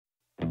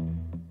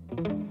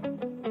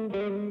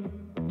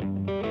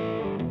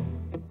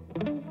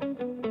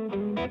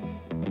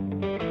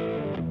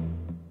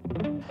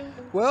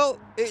Well,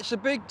 it's a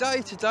big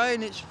day today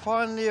and it's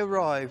finally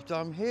arrived.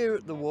 I'm here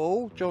at the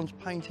wall, John's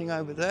painting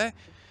over there,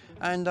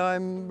 and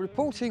I'm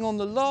reporting on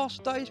the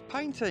last day's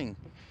painting.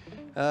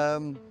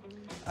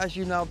 As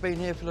you know, I've been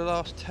here for the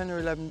last 10 or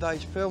 11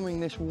 days filming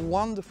this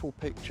wonderful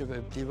picture we're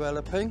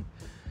developing,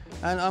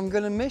 and I'm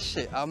going to miss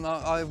it.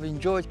 I've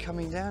enjoyed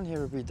coming down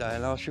here every day,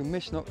 and I shall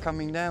miss not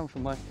coming down for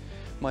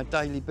my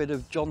daily bit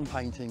of John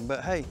painting.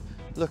 But hey,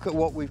 look at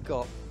what we've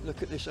got.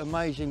 Look at this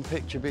amazing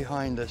picture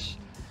behind us.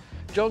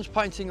 John's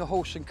painting a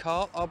horse and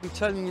cart. I'll be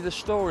telling you the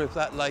story of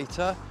that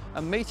later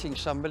and meeting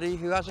somebody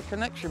who has a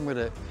connection with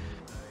it.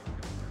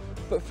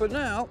 But for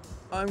now,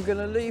 I'm going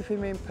to leave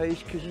him in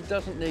peace because he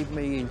doesn't need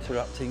me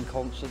interrupting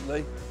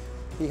constantly.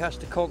 He has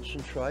to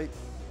concentrate.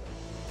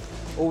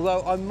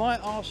 Although I might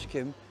ask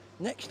him,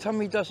 next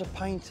time he does a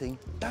painting,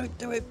 don't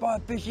do it by a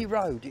busy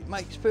road. It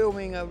makes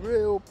filming a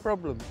real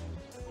problem.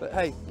 But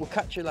hey, we'll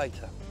catch you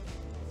later.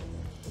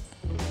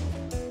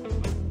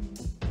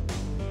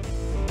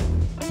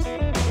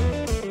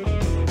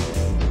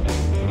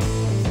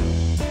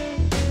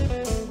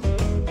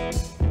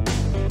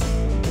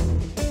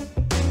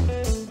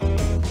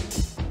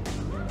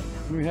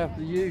 We have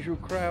the usual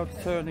crowd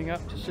turning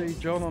up to see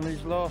John on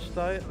his last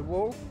day at the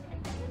wall.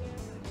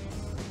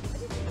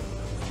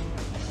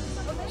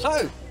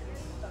 So,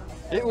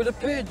 it would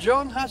appear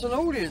John has an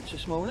audience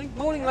this morning.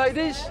 Morning,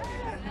 ladies.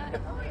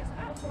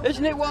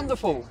 Isn't it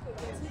wonderful?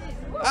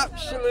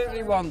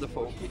 Absolutely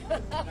wonderful.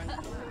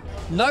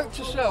 Note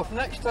to self,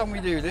 next time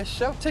we do this,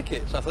 sell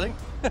tickets, I think.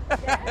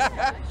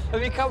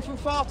 Have you come from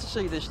far to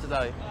see this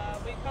today?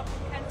 We come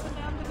from Kenton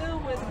Mandeville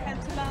with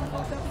Kenton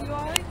Mandeville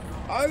WI.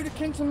 Oh, the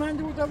Kenton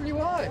Mandeville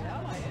WI.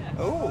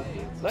 Oh,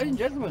 ladies and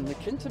gentlemen, the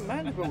Kenton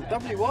Mandeville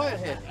WI are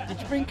here.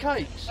 Did you bring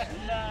cakes?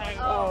 No.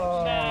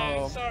 Oh,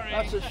 no, sorry.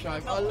 That's a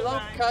shame. I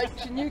love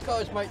cakes, and you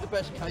guys make the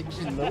best cakes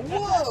in the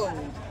world.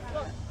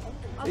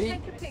 I'll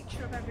take a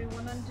picture of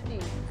everyone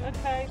underneath.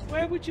 Okay,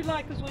 where would you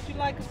like us? Would you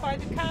like us by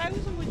the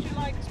cows or would you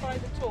like us by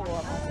the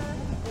tour?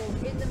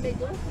 In the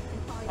middle.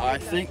 I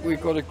think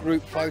we've got a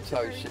group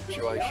photo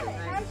situation.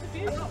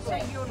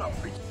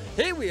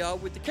 Here we are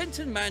with the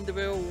Kenton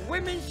Mandeville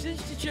Women's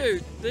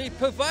Institute, the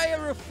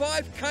purveyor of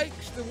 5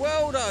 cakes the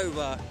world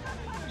over.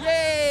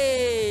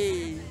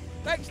 Yay!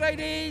 Thanks,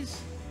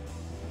 ladies.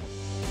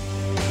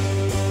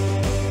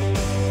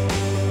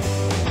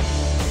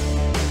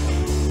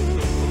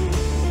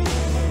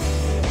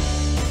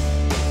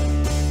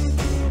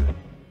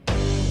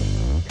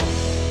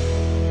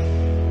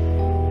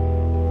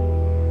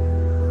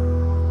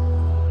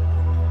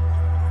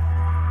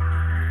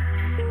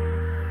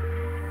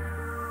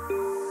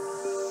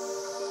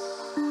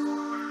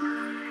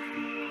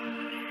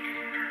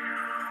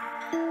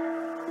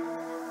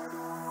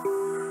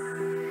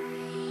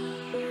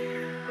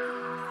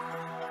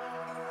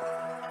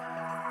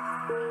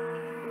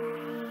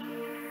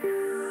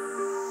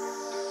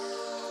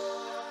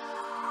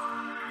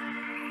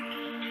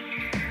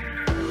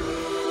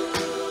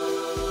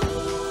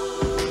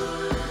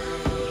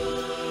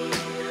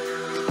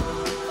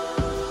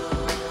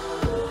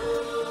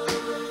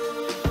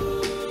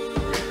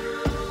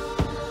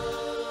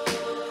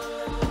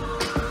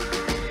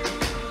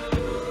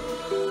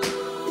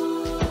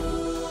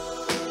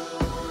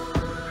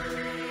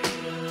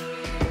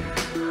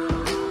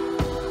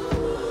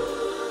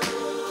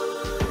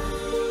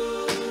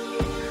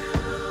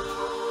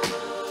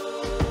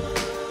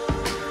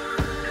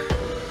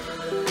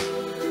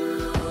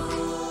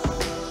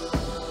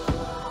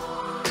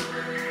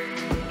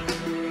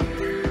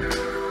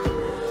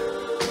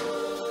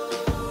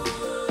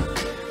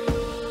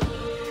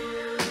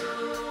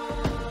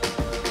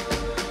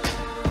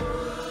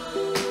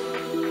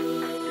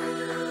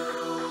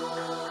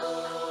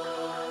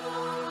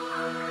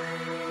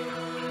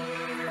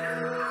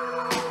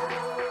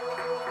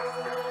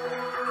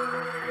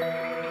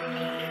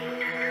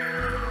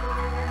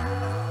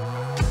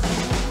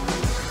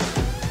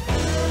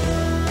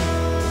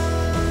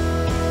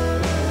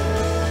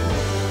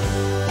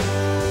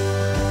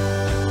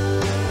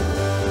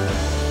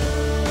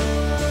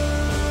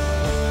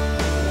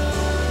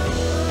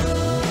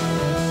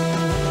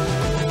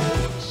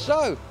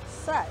 So,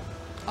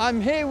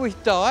 I'm here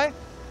with Di,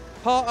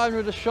 part owner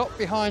of the shop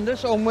behind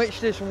us, on which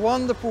this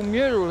wonderful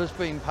mural has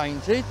been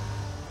painted,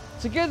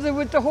 together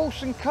with the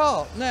horse and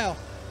cart. Now,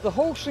 the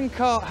horse and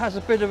cart has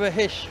a bit of a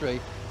history.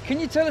 Can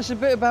you tell us a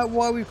bit about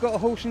why we've got a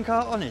horse and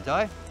cart on it,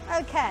 Di?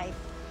 Okay.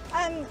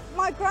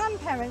 My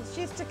grandparents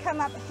used to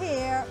come up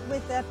here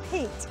with their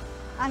peat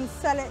and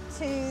sell it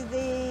to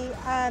the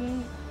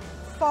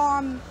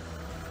farm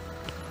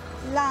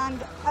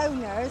land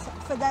owners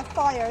for their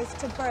fires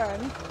to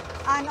burn,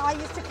 and I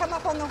used to come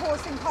up on the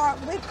horse and cart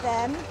with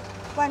them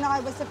when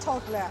I was a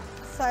toddler.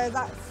 So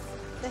that's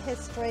the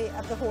history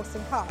of the horse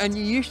and cart. And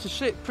you used to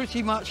sit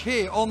pretty much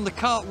here on the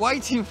cart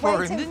waiting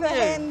for him, didn't you? Waiting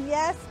for him,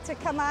 yes, to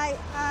come out.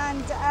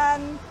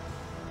 And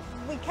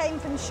we came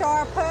from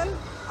Sharpham,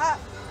 up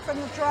from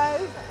the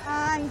Drove,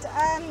 and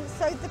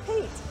sowed the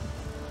peat.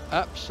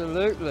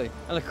 Absolutely.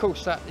 And of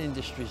course that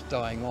industry's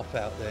dying off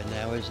out there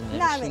now, isn't it?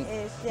 Now it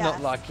is, yeah.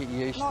 Not like it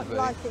used to be. Not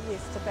like it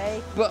used to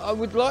be. But I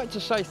would like to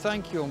say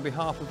thank you on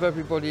behalf of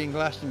everybody in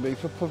Glastonbury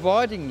for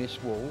providing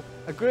this wall,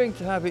 agreeing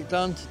to have it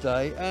done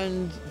today,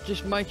 and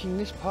just making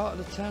this part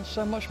of the town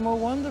so much more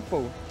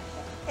wonderful.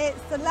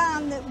 It's the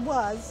land that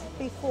was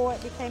before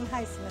it became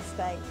house and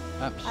estate.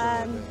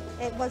 Absolutely.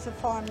 It was a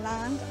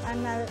farmland,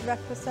 and now it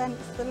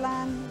represents the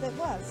land that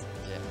was.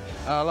 Yeah.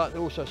 I'd like to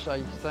also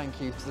say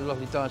thank you to the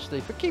lovely Di and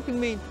Steve for keeping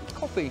me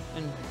coffee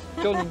and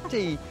John and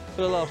tea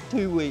for the last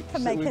 2 weeks. For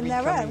making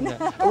their own.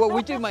 Well,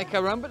 we do make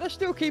our own, but they're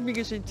still keeping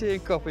us in tea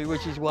and coffee,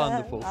 which is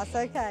wonderful. That's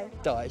okay.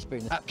 Di, it's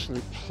been an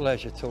absolute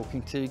pleasure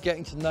talking to you,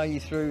 getting to know you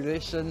through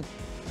this, and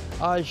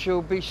I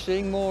shall be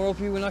seeing more of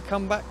you when I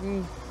come back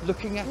and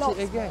looking at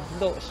it again.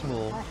 Lots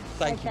more.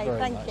 Thank you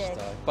very much,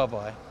 Di.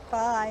 Bye-bye.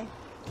 Bye.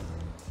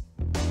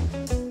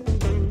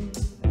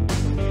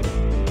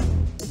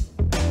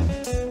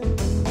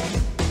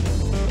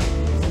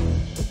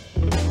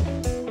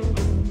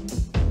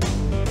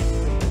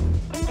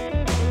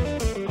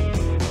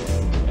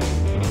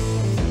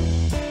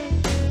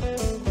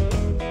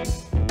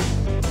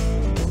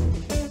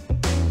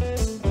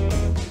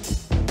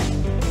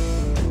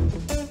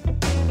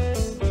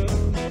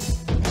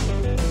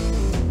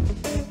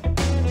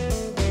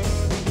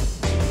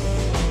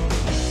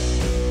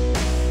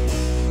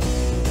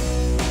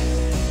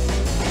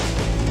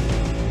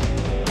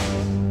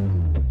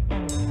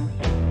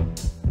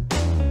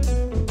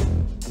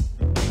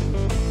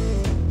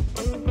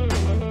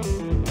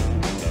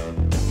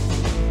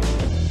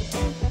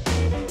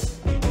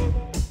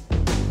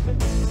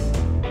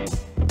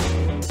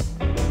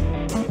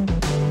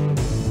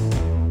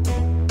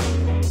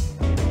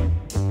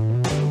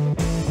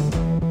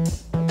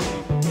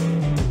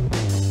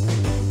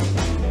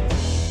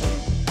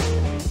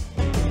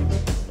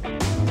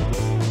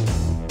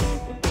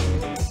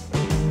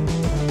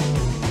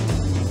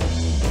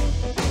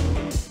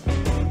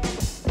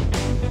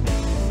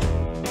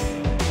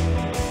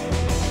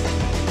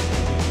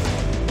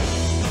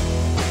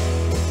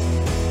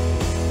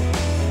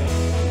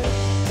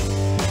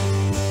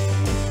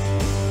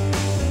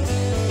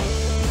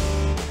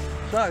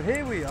 So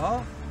here we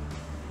are,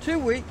 2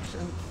 weeks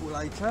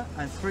later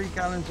and 3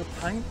 gallons of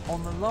paint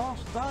on the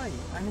last day,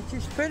 and it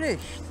is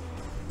finished.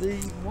 The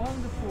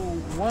wonderful,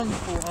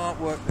 wonderful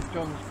artwork that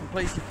John's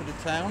completed for the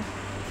town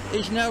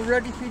is now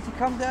ready for you to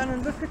come down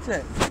and look at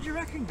it. What do you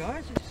reckon,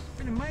 guys? It's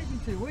been an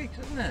amazing 2 weeks,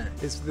 hasn't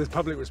it? The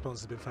public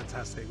response has been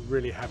fantastic.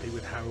 Really happy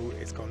with how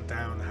it's gone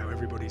down, how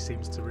everybody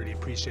seems to really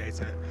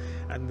appreciate it.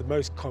 And the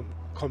most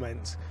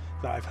comment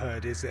that I've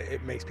heard is that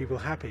it makes people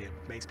happy, it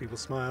makes people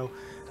smile.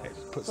 It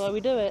puts, That's why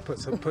we do it.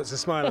 Puts a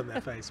smile on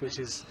their face, which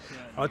is,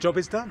 our job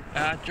is done.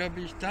 Our job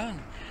is done.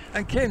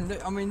 And Kim,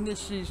 I mean,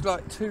 this is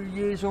like 2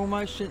 years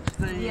almost since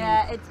the...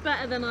 Yeah, it's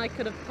better than I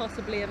could have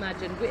possibly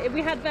imagined.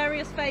 We had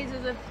various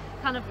phases of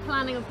kind of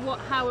planning of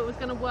how it was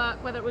going to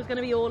work, whether it was going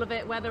to be all of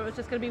it, whether it was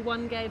just going to be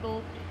one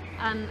gable,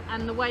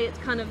 and the way it's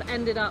kind of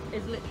ended up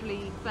is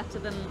literally better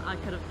than I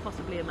could have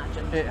possibly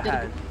imagined. It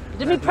has. You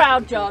did me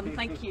proud, John.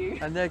 Thank you.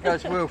 And there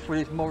goes Wilf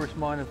with his Morris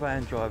Minor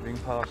van driving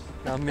past.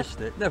 I missed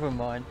it. Never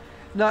mind.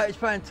 No, it's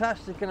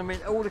fantastic, and I mean,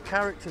 all the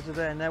characters are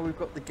there now. We've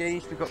got the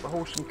geese, we've got the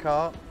horse and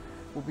cart.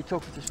 We'll be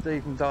talking to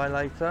Steve and Di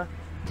later.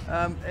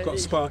 Got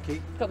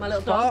Sparky. Got my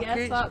little dog,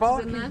 yeah,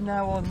 Sparky's in there.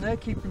 Now on there,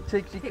 keeping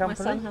Tigsy company. Keep my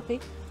son happy.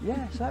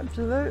 Yes,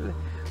 absolutely.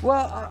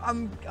 Well,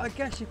 I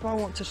guess if I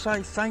want to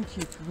say thank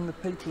you from the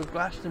people of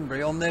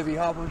Glastonbury on their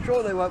behalf, I'm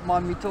sure they won't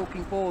mind me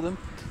talking for them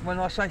when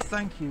I say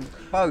thank you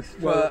both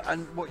for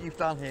and what you've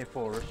done here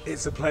for us.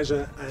 It's a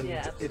pleasure, and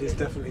it is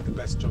definitely the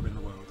best job in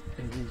the world.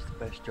 It is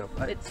the best job.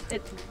 It's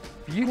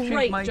YouTube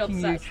great making job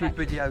YouTube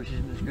videos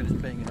isn't as good as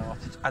being an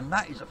artist, and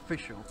that is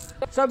official.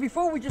 So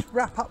before we just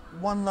wrap up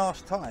one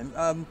last time,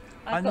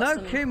 I know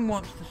Kim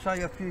wants to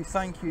say a few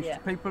thank yous to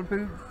people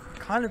who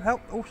kind of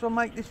helped also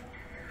make this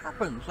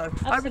happen. So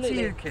over to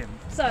you, Kim.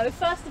 So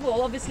first of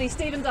all, obviously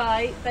Steve and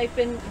Di, they've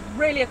been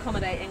really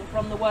accommodating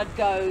from the word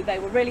go. They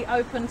were really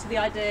open to the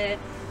idea.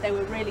 They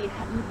were really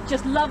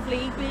just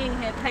lovely being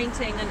here,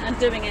 painting and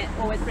doing it.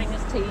 Always bring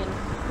us tea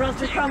and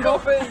raspberry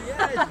crumble.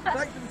 Yes,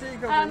 thank them,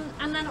 tea coffee.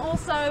 And then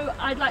also,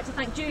 I'd like to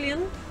thank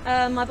Julian,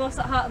 my boss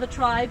at Heart of the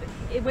Tribe.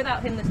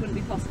 Without him, this wouldn't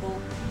be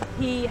possible.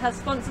 He has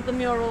sponsored the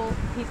mural.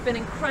 He's been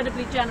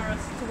incredibly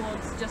generous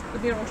towards just the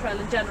mural trail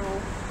in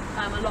general.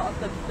 A lot of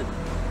the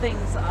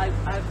things that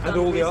I've done and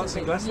all recently. the arts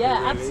in Glastonbury. Yeah,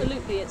 really.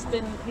 Absolutely.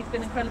 He's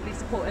been incredibly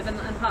supportive, and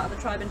Heart of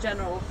the Tribe in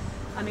general.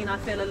 I mean, I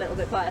feel a little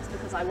bit biased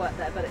because I work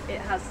there, but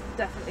it has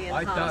definitely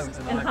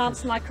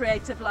enhanced my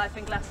creative life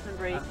in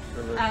Glastonbury.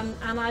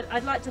 And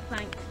I'd like to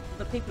thank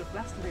the people of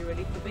Glastonbury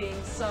really for being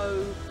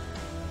so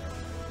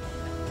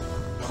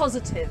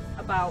positive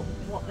about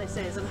what this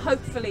is, and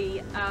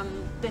hopefully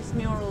this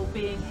mural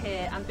being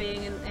here and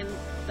being in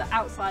the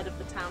outside of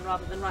the town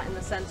rather than right in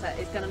the centre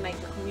is going to make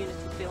the community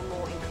feel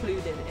more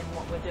included in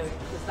what we're doing,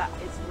 because that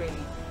is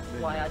really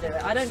why I do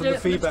it. I don't From do the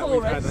it for the feedback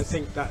we've had, I tourists.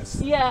 think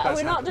that's Yeah, that's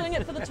we're not happened. doing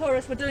it for the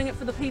tourists, we're doing it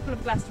for the people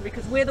of Glastonbury,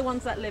 because we're the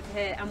ones that live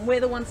here and we're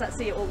the ones that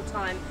see it all the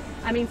time.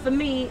 I mean, for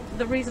me,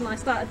 the reason I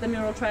started the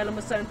mural trail and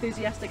was so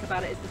enthusiastic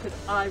about it is because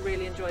I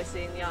really enjoy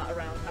seeing the art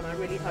around, and I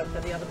really hope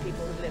that the other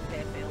people who live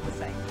here feel the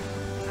same.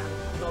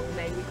 And long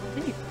may we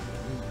continue.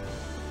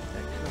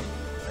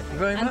 Thank you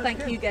very much. And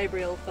thank you,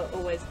 Gabriel, for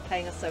always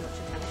paying us so much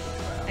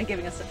attention and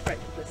giving us such great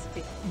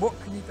publicity. What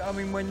can you? I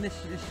mean, when this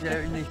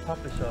sharing needs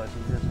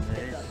publicising, doesn't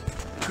it?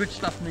 Good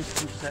stuff needs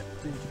to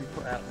be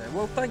put out there.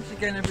 Well, thanks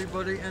again,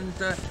 everybody, and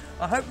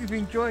I hope you've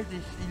enjoyed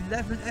this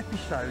 11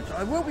 episodes.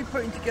 I will be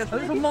putting together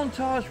a little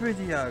montage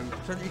video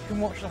so that you can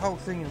watch the whole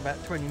thing in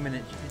about 20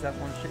 minutes if you don't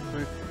want to sit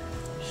through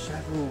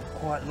several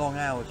quite long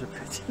hours of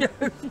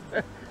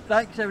videos.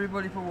 Thanks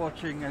everybody for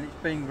watching, and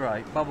it's been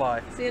great. Bye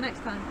bye. See you next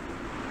time.